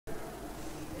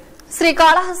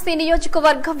శ్రీకాళహస్తి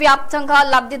నియోజకవర్గ వ్యాప్తంగా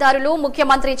లబ్ధిదారులు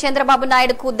ముఖ్యమంత్రి చంద్రబాబు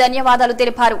నాయుడుకు ధన్యవాదాలు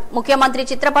తెలిపారు. ముఖ్యమంత్రి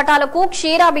చిత్రపటాలకు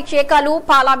క్షీరాభిషేకాలు,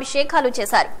 పాలాభిషేకాలు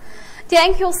చేశారు.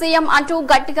 థ్యాంక్ యూ సీఎం అంటూ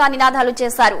గట్టిగా నినాదాలు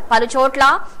చేశారు. పలు చోట్ల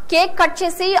కేక్ కట్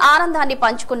చేసి ఆనందాన్ని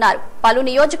పంచుకున్నారు. పలు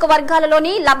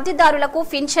నియోజకవర్గాలలోని లబ్ధిదారులకు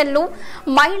పింఛన్లు,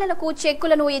 మహిళలకు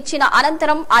చెక్కులను ఇచ్చిన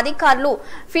అనంతరం అధికారులు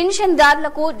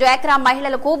పింఛన్దారులకు, డ్వాక్రా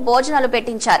మహిళలకు భోజనాలు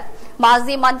పెట్టించారు.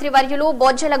 మాజీ మంత్రివర్యులు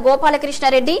బొజ్జల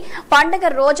గోపాలకృష్ణారెడ్డి పండగ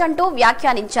రోజంటూ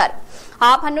వ్యాఖ్యానించారు.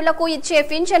 ఆ పన్నులకు ఇచ్చే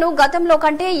పింఛను గతంలో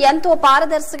కంటే ఎంతో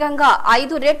పారదర్శకంగా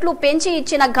 5 రెట్లు పెంచి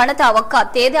ఇచ్చిన ఘనత ఒక్క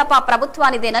తెదేపా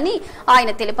ప్రభుత్వానిదేనని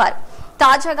ఆయన తెలిపారు.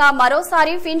 తాజాగా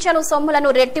మరోసారి పింఛను సొమ్ములను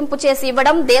రెట్టింపు చేసి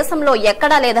ఇవ్వడం దేశంలో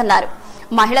ఎక్కడా లేదన్నారు.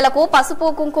 మహిళలకు పసుపు,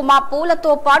 కుంకుమ,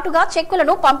 పూలతో పాటుగా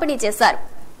చెక్కులను పంపిణీ చేశారు.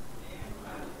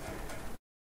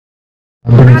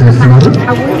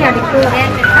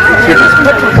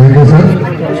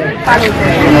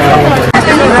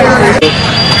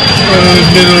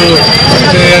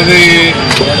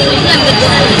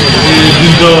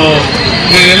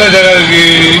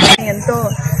 ఎంతో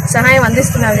సహాయం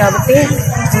అందిస్తున్నారు కాబట్టి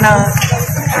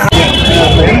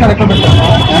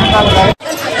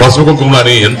పసుపు కుంకుమ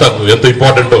అని ఎంత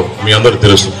ఇంపార్టెంటో మీ అందరికి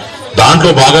తెలుసు.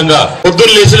 దాంట్లో భాగంగా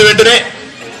పొద్దున్న లేచిన వెంటనే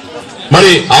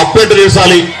మరి అప్డేట్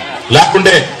చేసాలి,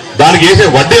 లేకుంటే దానికి వేసే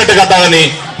వడ్డీ ఎట్ట కట్టాలని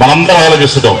మనందరం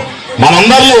ఆలోచిస్తున్నాం.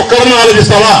 మనందరిలో ఒక్కరిని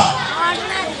ఆలోచిస్తామా?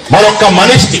 మరొక్క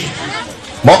మనిషికి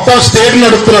మొత్తం స్టేట్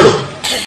నడుపుతున్నాడు.